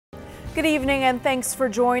Good evening and thanks for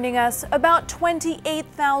joining us. About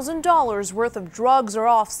 $28,000 worth of drugs are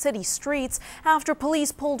off city streets after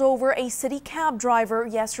police pulled over a city cab driver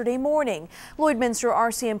yesterday morning. Lloydminster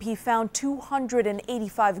RCMP found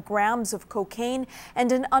 285 grams of cocaine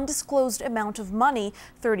and an undisclosed amount of money.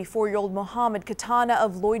 34-year-old Mohammed Katana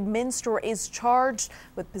of Lloydminster is charged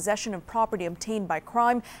with possession of property obtained by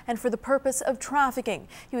crime and for the purpose of trafficking.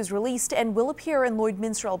 He was released and will appear in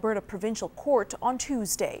Lloydminster, Alberta Provincial Court on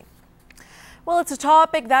Tuesday. Well, it's a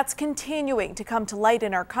topic that's continuing to come to light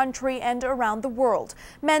in our country and around the world.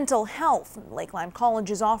 Mental health. Lakeland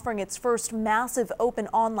College is offering its first massive open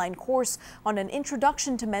online course on an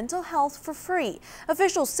introduction to mental health for free.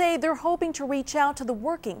 Officials say they're hoping to reach out to the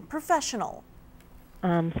working professional.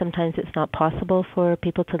 Sometimes it's not possible for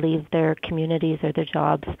people to leave their communities or their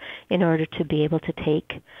jobs in order to be able to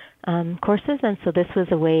take courses, and so this was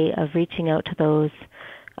a way of reaching out to those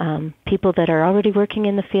people that are already working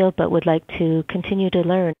in the field but would like to continue to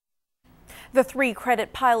learn. The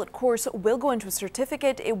 3-credit pilot course will go into a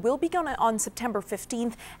certificate. It will begin on September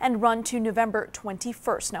 15th and run to November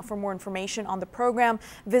 21st. Now, for more information on the program,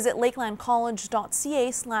 visit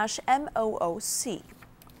lakelandcollege.ca/MOOC.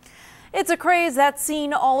 It's a craze that's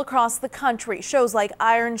seen all across the country. Shows like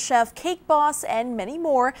Iron Chef, Cake Boss, and many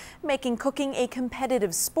more making cooking a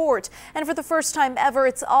competitive sport. And for the first time ever,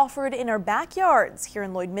 it's offered in our backyards. Here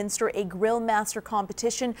in Lloydminster, a Grill Master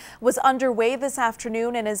competition was underway this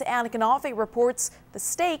afternoon, and as Annika News reports, the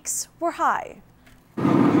stakes were high.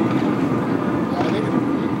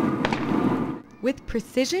 With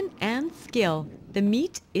precision and skill, the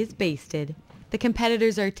meat is basted. The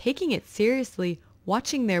competitors are taking it seriously,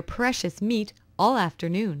 watching their precious meat all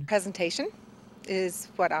afternoon. Presentation is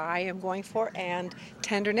what I am going for, and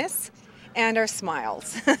tenderness, and our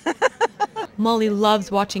smiles. Molly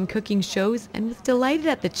loves watching cooking shows and was delighted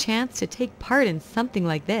at the chance to take part in something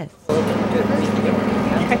like this.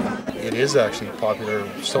 It is actually popular.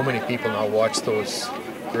 So many people now watch those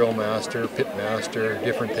Grill Master, Pit Master,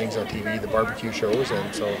 different things on TV, the barbecue shows,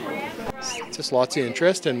 and so just lots of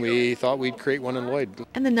interest, and we thought we'd create one in Lloyd.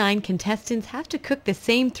 And the 9 contestants have to cook the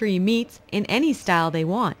same 3 meats in any style they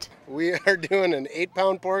want. We are doing an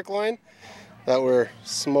 8-pound pork loin that we're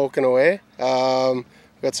smoking away. We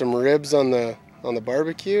got some ribs on the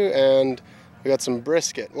barbecue, and we got some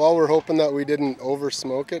brisket. Well, we're hoping that we didn't over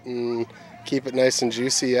smoke it and keep it nice and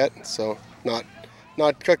juicy yet, so not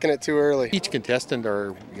cooking it too early. Each contestant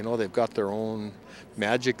are, they've got their own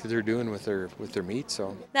magic that they're doing with their meat.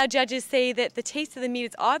 So now judges say that the taste of the meat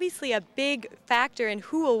is obviously a big factor in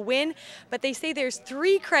who will win, but they say there's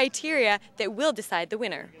 3 criteria that will decide the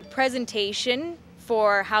winner. Presentation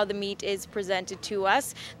for how the meat is presented to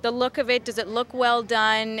us. The look of it, does it look well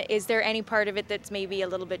done? Is there any part of it that's maybe a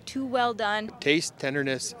little bit too well done? Taste,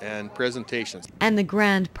 tenderness, and presentation. And the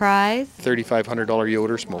grand prize? $3,500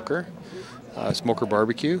 Yoder smoker. Smoker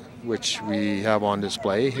barbecue, which we have on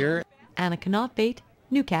display here. Annika News,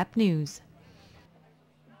 Newcap News.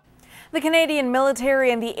 The Canadian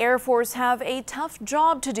military and the Air Force have a tough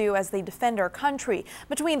job to do as they defend our country.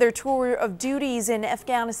 Between their tour of duties in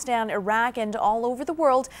Afghanistan, Iraq, and all over the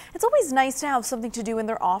world, it's always nice to have something to do in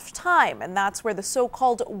their off time, and that's where the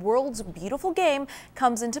so-called world's beautiful game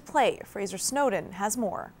comes into play. Fraser Snowden has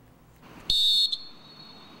more.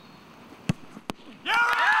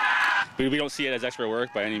 We don't see it as extra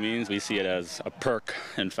work by any means. We see it as a perk,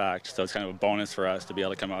 in fact. So it's kind of a bonus for us to be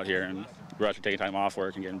able to come out here and we're actually taking time off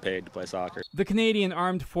work and getting paid to play soccer. The Canadian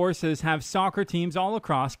Armed Forces have soccer teams all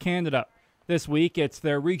across Canada. This week, it's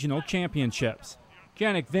their regional championships.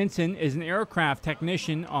 Janik Vincent is an aircraft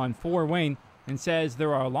technician on Fort Wayne and says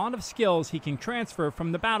there are a lot of skills he can transfer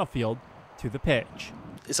from the battlefield to the pitch.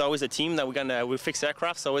 It's always a team that we fix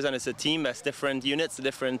aircraft, so always, and it's a team that's different units,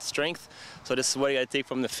 different strength. So this is what you got to take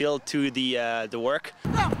from the field to the work.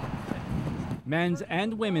 Men's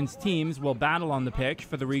and women's teams will battle on the pitch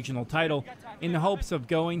for the regional title in the hopes of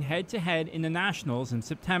going head-to-head in the Nationals in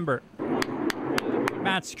September.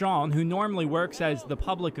 Matt Strong, who normally works as the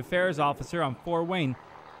public affairs officer on Fort Wayne,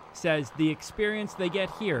 says the experience they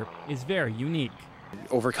get here is very unique.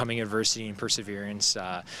 Overcoming adversity and perseverance.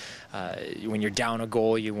 When you're down a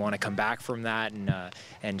goal, you want to come back from that,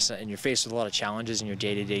 and you're faced with a lot of challenges in your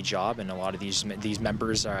day-to-day job. And a lot of these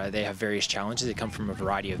members they have various challenges. They come from a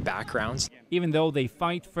variety of backgrounds. Even though they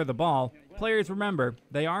fight for the ball, players remember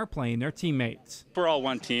they are playing their teammates. We're all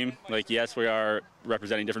one team. Yes, we are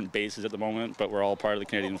representing different bases at the moment, but we're all part of the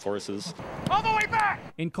Canadian Forces. All the way back!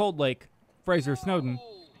 In Cold Lake, Fraser Snowden,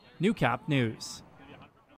 Newcap News.